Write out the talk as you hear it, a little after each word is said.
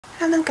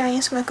Hello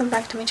guys, welcome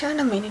back to my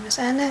channel. My name is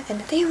Anna and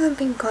today we'll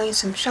be going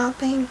some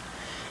shopping.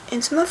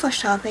 It's more for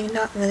shopping,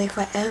 not really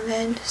for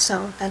errand,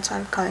 so that's why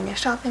I'm calling it a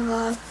shopping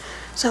vlog.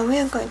 So we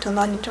are going to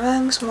London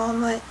Drugs,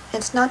 Walmart.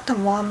 It's not the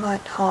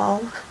Walmart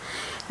haul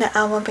that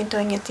I will be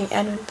doing at the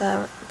end of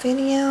the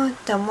video.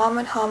 The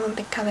Walmart haul will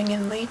be coming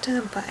in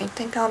later, but I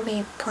think I'll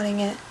be putting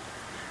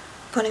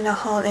a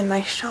haul in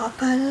my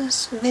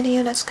shoppers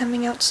video that's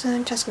coming out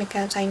soon, just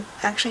because I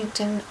actually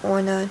didn't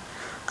order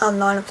a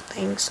lot of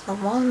things from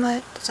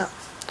Walmart, so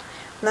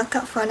look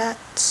out for that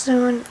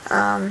soon.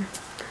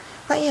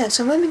 But yeah,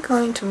 so we'll be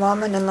going to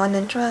Walmart and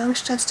London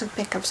Drugs just to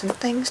pick up some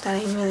things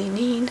that I really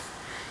need.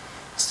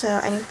 So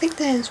I think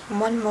there's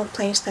one more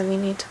place that we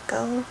need to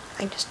go.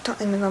 I just don't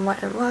remember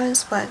what it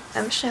was, but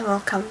I'm sure we'll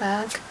come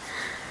back.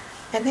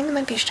 I think it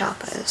might be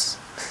Shoppers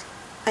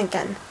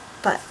again,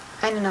 but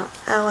I don't know,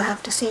 I will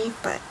have to see.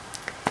 But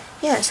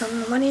yeah, so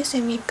what do you say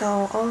we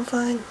go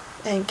over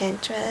and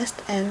get dressed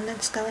and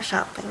let's go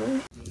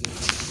shopping.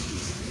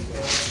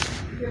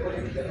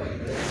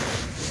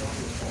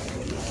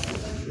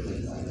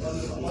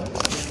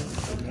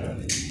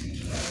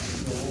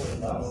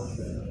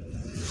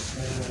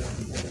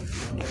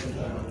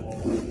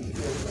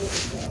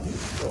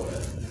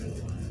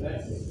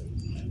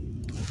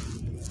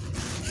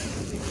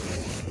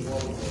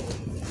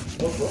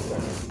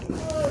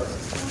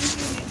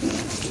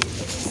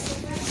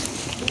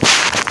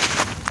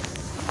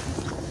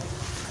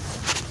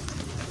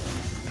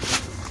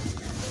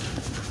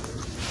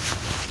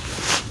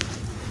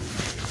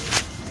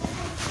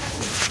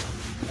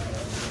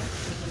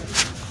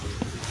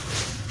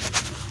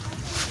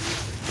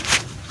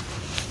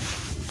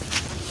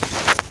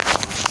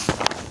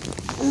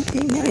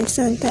 Okay guys,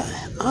 so there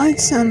are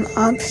some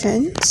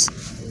options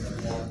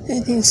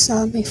that you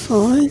saw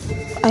before.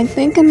 I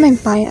think I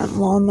might buy it at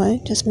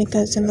Walmart just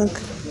because it look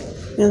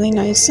really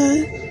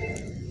nicer.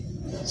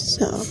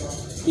 So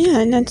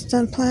yeah, that's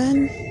the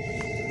plan.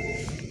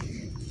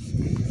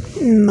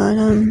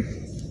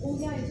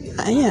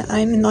 But yeah,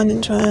 I'm in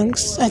London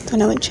Drugs. I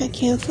thought I would check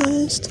here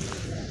first,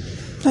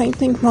 but I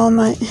think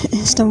Walmart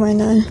is the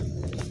winner.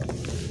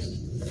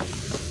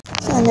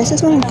 So this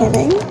is what I'm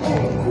getting.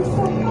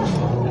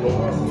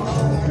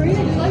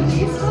 Karina, you like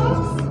these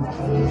tops?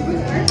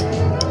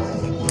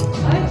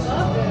 I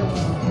love this.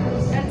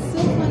 That's so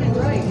fun and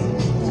bright.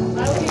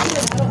 I'll give you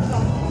a metal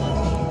top.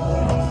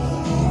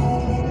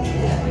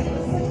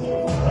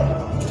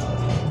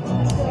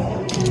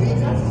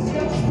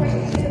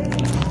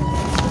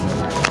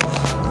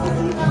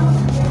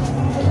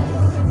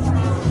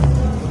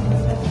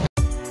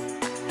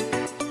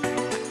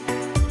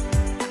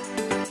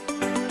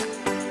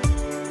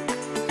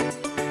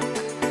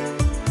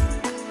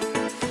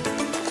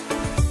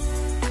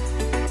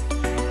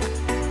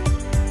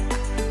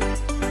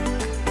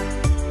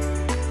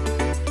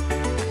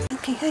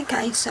 Hey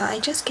guys, so I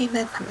just came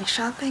back from my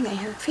shopping. I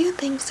have a few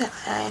things that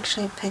I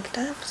actually picked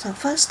up. So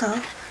first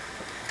off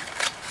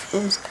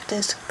is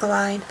this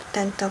Glide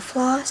dental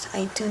floss.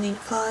 I do need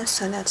floss,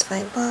 so that's why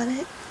I bought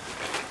it.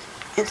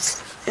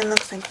 It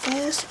looks like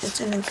this.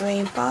 It's in a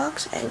gray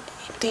box and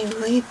they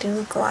really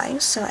do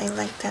glide, so I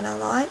like that a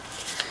lot.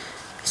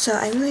 So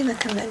I really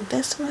recommend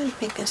this one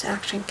because it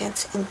actually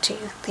gets into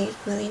your teeth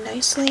really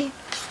nicely.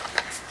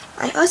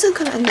 I also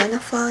got another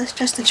floss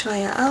just to try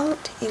it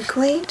out. It's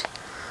great.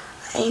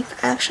 I've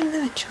actually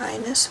never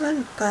tried this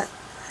one, but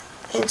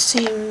it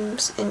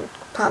seems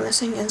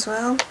promising as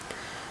well.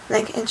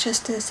 Like, it's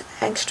just this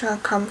extra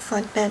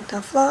comfort dental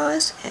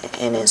floss.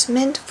 It is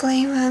mint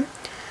flavor,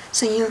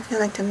 so you feel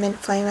like the mint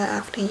flavor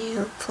after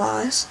you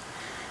floss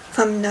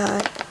from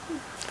the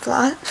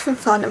floss.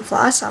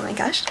 Oh my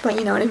gosh, but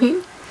you know what I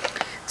mean.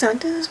 So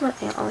this is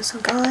what I also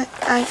got.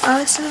 I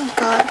also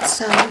got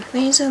some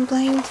razor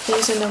blades.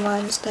 These are the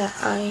ones that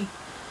I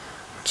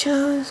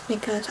chose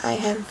because I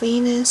have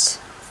Venus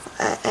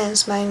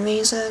as my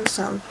razor,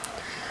 so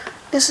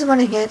this is what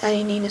I get.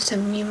 I needed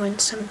some new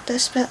ones some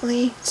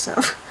desperately,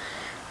 so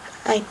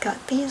I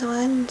got these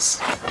ones.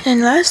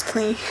 And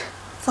lastly,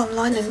 from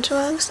London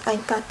Drugs, I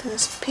got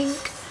this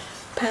pink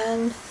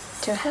pan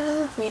to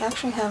have. We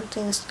actually have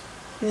this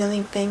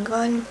really big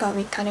one, but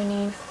we kind of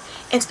need,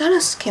 it's not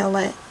a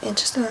skillet,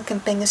 it's just like a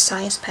bigger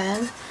size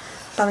pan,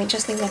 but we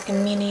just need like a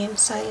medium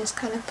size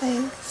kind of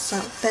thing. So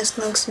this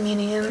looks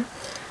medium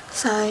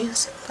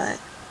size, but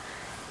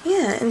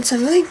yeah, and it's a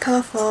really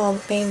colorful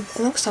baby. It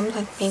looks something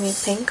like baby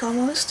pink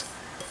almost.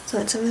 So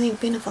it's a really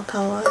beautiful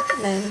color.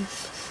 Then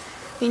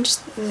we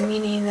just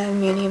need a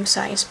medium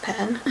sized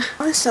pen.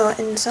 Also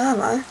in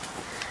Zara,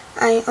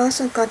 I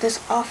also got this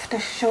off the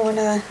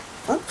shoulder.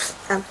 Oops,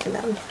 after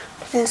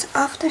this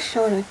off the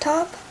shoulder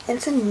top.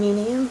 It's a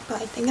medium,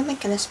 but I think I might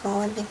get a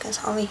small one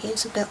because over here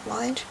is a bit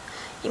large.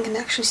 You can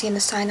actually see the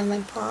side of my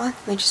bra,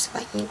 which is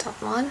what you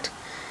don't want.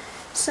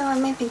 So I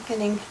might be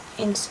getting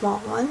a small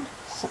one.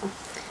 So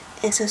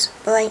it's this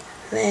bright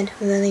red,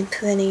 really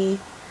pretty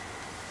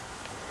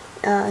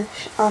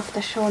off the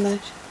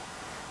shoulder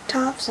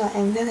top, so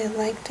I really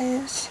like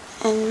this.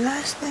 And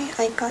lastly,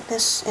 I got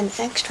this an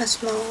extra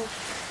small,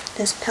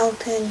 this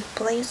Pelton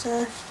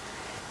blazer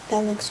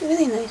that looks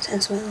really nice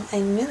as well. I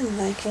really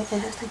like it. It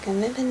has like a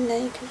ribbon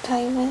that you can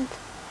tie with,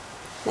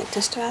 like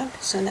the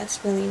strap, so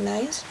that's really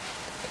nice.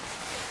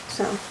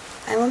 So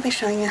I won't be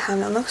showing you how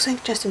it looks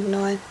like, just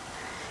ignore it.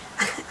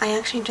 I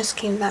actually just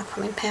came back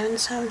from my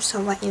parents' house, so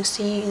what you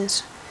see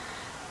is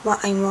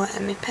what I wore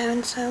at my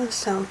parents' house,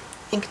 so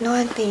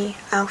ignore the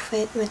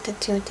outfit with the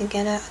two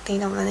together. They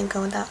don't really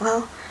go that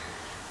well.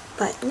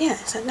 But yeah,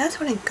 so that's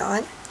what I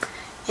got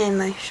in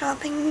my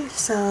shopping.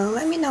 So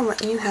let me know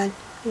what you had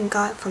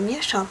got from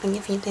your shopping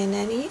if you did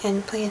any,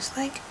 and please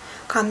like,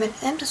 comment,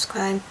 and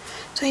subscribe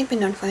so you'll be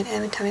notified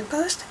every time I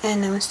post,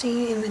 and I will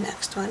see you in the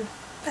next one.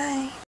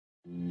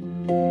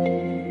 Bye!